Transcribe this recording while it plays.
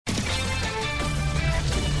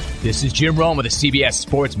This is Jim Rome with the CBS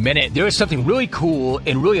Sports Minute. There is something really cool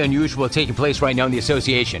and really unusual taking place right now in the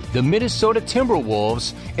association. The Minnesota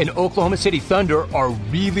Timberwolves and Oklahoma City Thunder are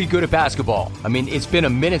really good at basketball. I mean, it's been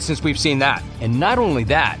a minute since we've seen that. And not only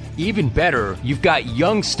that, even better, you've got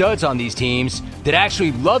young studs on these teams that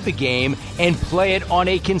actually love the game and play it on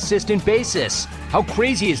a consistent basis. How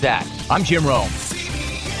crazy is that? I'm Jim Rome.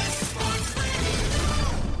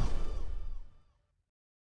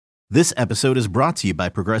 This episode is brought to you by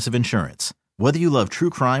Progressive Insurance. Whether you love true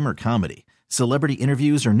crime or comedy, celebrity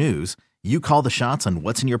interviews or news, you call the shots on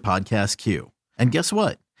what's in your podcast queue. And guess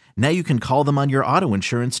what? Now you can call them on your auto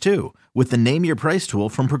insurance too with the Name Your Price tool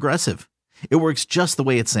from Progressive. It works just the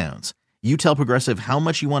way it sounds. You tell Progressive how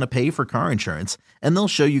much you want to pay for car insurance, and they'll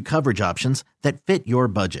show you coverage options that fit your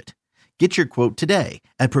budget. Get your quote today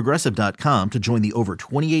at Progressive.com to join the over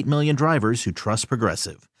 28 million drivers who trust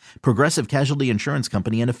Progressive. Progressive Casualty Insurance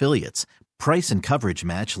Company and Affiliates. Price and coverage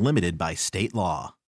match limited by state law.